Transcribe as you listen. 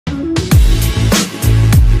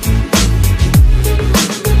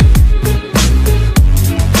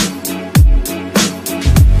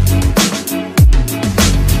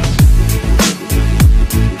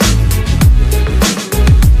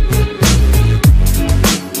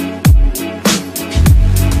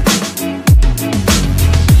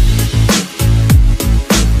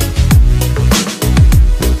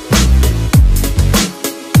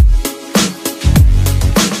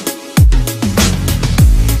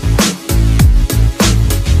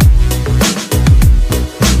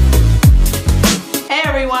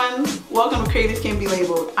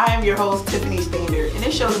am your host, Tiffanie Stanard, and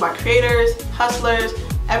this show is about creators, hustlers,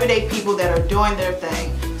 everyday people that are doing their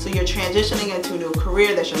thing. So you're transitioning into a new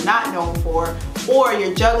career that you're not known for, or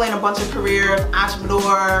you're juggling a bunch of careers,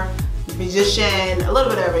 entrepreneur, musician, a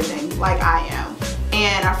little bit of everything, like I am.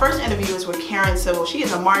 And our first interview is with Karen Civil. She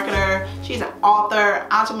is a marketer, she's an author,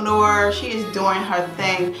 entrepreneur, she is doing her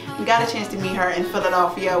thing. We got a chance to meet her in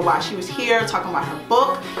Philadelphia while she was here talking about her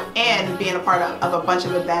book and being a part of a bunch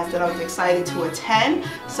of events that I was excited to attend.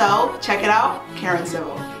 So check it out, Karen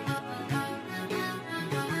Civil.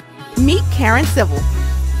 Meet Karen Civil,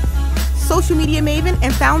 social media maven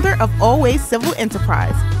and founder of Always Civil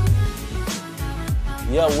Enterprise.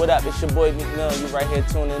 Yo, what up? It's your boy McMillan. You right here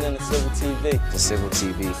tuning in to Civil TV. To Civil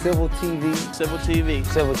TV. Civil TV. Civil TV.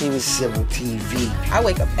 Civil TV. Civil TV. I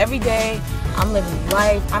wake up every day. I'm living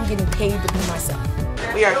life. I'm getting paid to be myself.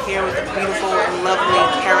 We are here with the beautiful and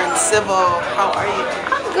lovely Karen Civil. How are you?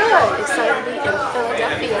 I'm good. Excited to be in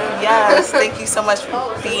Philadelphia. Yes, thank you so much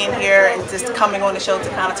for being here and just coming on the show to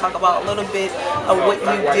kind of talk about a little bit of what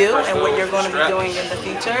you do and what you're going to be doing in the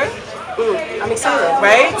future. I'm excited.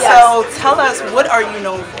 Right? Yes. So tell us, what are you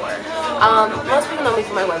known for? Most people know me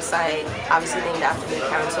for my website, obviously named after me,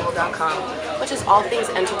 KarenCivil.com, which is all things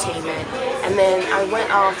entertainment. And then I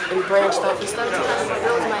went off and branched off and started to kind of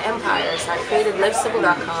build my empire. So I created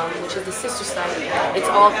LiveCivil.com, which is the sister site. It's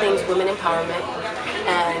all things women empowerment.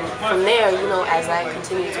 And from there, you know, as I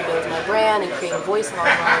continue to build my brand and create a voice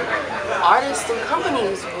online, artists and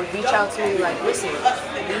companies would reach out to me like, listen,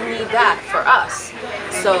 we need that for us.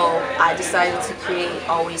 So I decided to create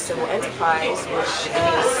Always Civil Enterprise, which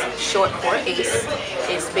is short for ACE.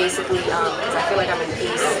 It's basically, because I feel like I'm an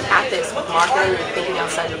ace at this with marketing and thinking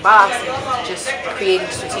outside the box and just creating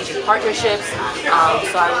strategic partnerships.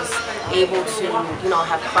 So I was able to, you know,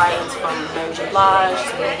 have clients from Mary J. Blige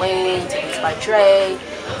to Lil Wayne to Beats by Dre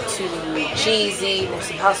to Jeezy,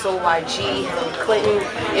 Nipsey Hussle, YG, Hillary Clinton.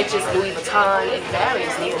 It's just Louis Vuitton. It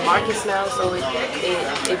varies. And even Marcus now, so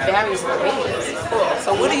it varies in the ranges. Cool.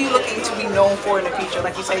 So what are you looking to be known for in the future?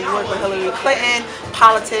 Like you said, you work with Hillary Clinton,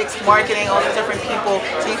 politics, marketing, all these different people.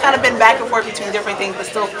 So you've kind of been back and forth between different things, but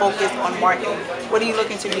still focused on marketing. What are you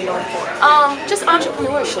looking to be known for? Just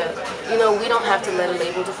entrepreneurship. You know, we don't have to let a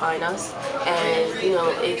label define us. And, you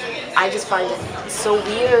know, I just find it so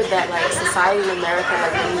weird that, like, society in America,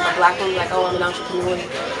 like, when a black woman like, oh, I'm an entrepreneur,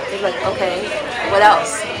 they're like, okay, what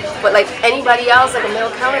else? But, like, anybody else, like a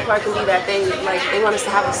male counterpart can be that. They want us to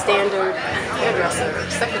have a standard hairdresser,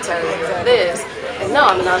 secretary, this. And no,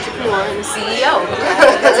 I'm an entrepreneur and a CEO.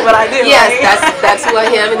 That's what I do. Yes, right? that's who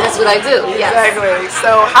I am and that's what I do. Yes. Exactly.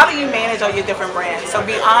 So how do you manage all your different brands? So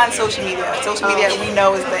beyond social media we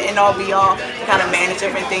know is the end all be all to kind of manage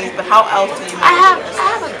different things, but how else do you manage yours? I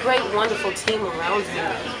have a great, wonderful team around me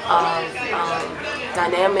of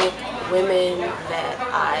dynamic women that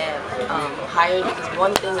I have hired, because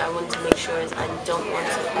one thing I want to make sure is I don't want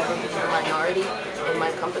to ever be a minority in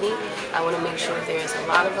my company. I want to make sure there's a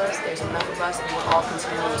lot of us, there's enough of us, and we're all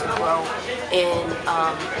continuing to grow.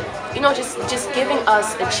 And you know, just giving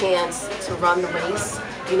us a chance to run the race.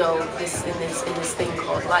 You know, in this thing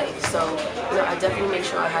called life. So, you know, I definitely make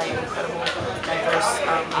sure I hire incredible, diverse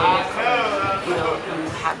women, you know, who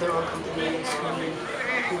have their own companies,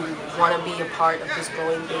 who want to be a part of this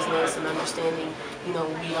growing business and understanding, you know,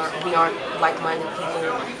 we aren't like-minded people,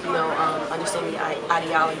 you know, understanding the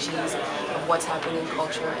ideologies of what's happening in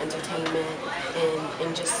culture, entertainment, and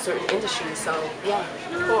in just certain industries. So, yeah.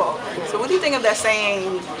 Cool. Yeah. So what do you think of that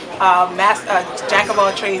saying, jack of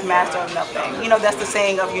all trades, master of nothing? You know, that's the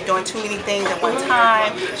saying of you're doing too many things at one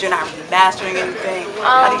time, you're not really mastering anything.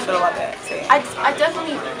 How do you feel about that saying? I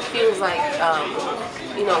definitely feel like,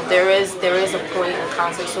 you know, there is a point and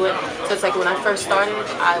concept to it. So it's like when I first started,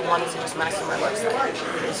 I wanted to just master my website.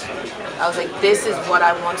 I was like, this is what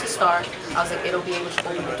I want to start. I was like, it'll be able to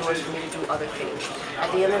open the doors for me to do other things.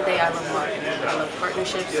 At the end of the day, I love marketing. I love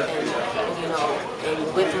partnerships, and you know,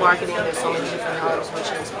 and with marketing, there's so many different hubs,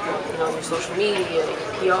 which is, you know, your social media, your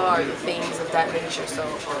PR, your things of that nature. So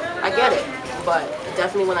I get it, but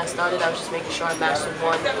definitely when I started, I was just making sure I mastered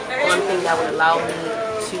one thing that would allow me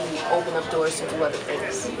to open up doors to do other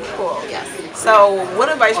things. Cool. Yes. So what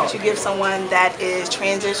advice would you give someone that is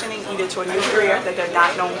transitioning either to a new career that they're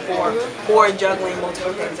not known for, or juggling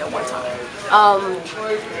multiple things at one time?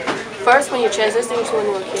 First, when you're transitioning to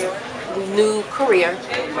a new career,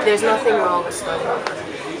 there's nothing wrong with starting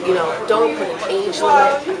over. You know, don't put an age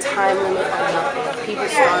limit, a time limit on nothing. People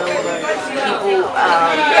start over. People, you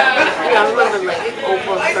know, I remember like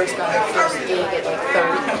Oprah first got her first gig at like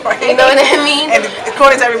 30. Right. You know what I mean? And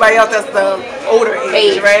according to everybody else, that's the older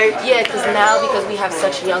age, right? Yeah, because now because we have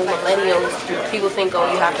such young millennials, people think, oh,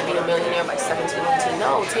 you have to be a millionaire by 17, 18,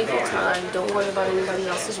 no, take your time. Don't worry about anybody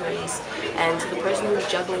else's race. And to the person who's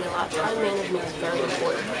juggling a lot, time management is very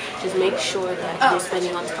important. Just make sure that you're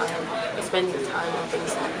spending time on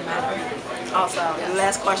things that matter. Awesome. The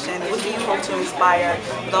last question, what do you hope to inspire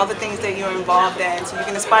with all the things that you're involved in? So you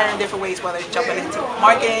can inspire in different ways, whether it's jumping into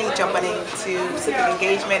marketing, jumping into civic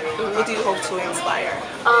engagement. What do you hope to inspire?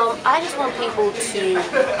 I just want people to,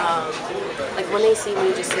 like when they see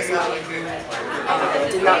me, just see somebody who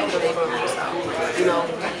did not put a label on themselves. You know,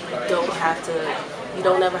 you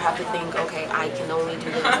don't ever have to think, okay, I can only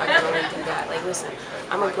do this, I can only do that. Like, listen,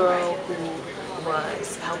 I'm a girl who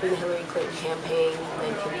was helping the Hillary Clinton campaign and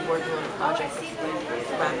then can be working on a project with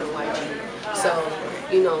rapper YG. So,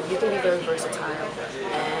 you know, you can be very versatile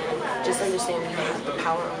and just understand we have the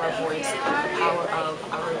power of our voice, the power of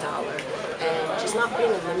our dollar, and just not putting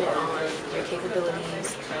a limit on your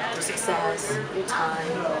capabilities, your success, your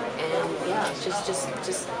time, and yeah,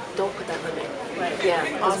 just don't put that limit. Right. Yeah,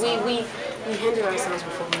 because we hinder ourselves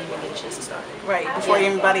before we even get a chance to start. Right, before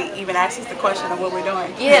anybody even asks us the question of what we're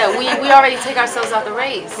doing. Yeah, we already take ourselves out the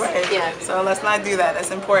race. Right. Yeah. So let's not do that. That's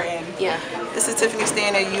important. Yeah. This is Tiffanie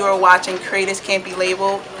Stanard. You are watching Creators Can't Be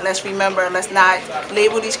Labeled. And let's remember, let's not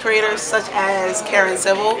label these creators such as Karen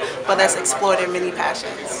Civil, but let's explore their many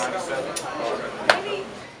passions.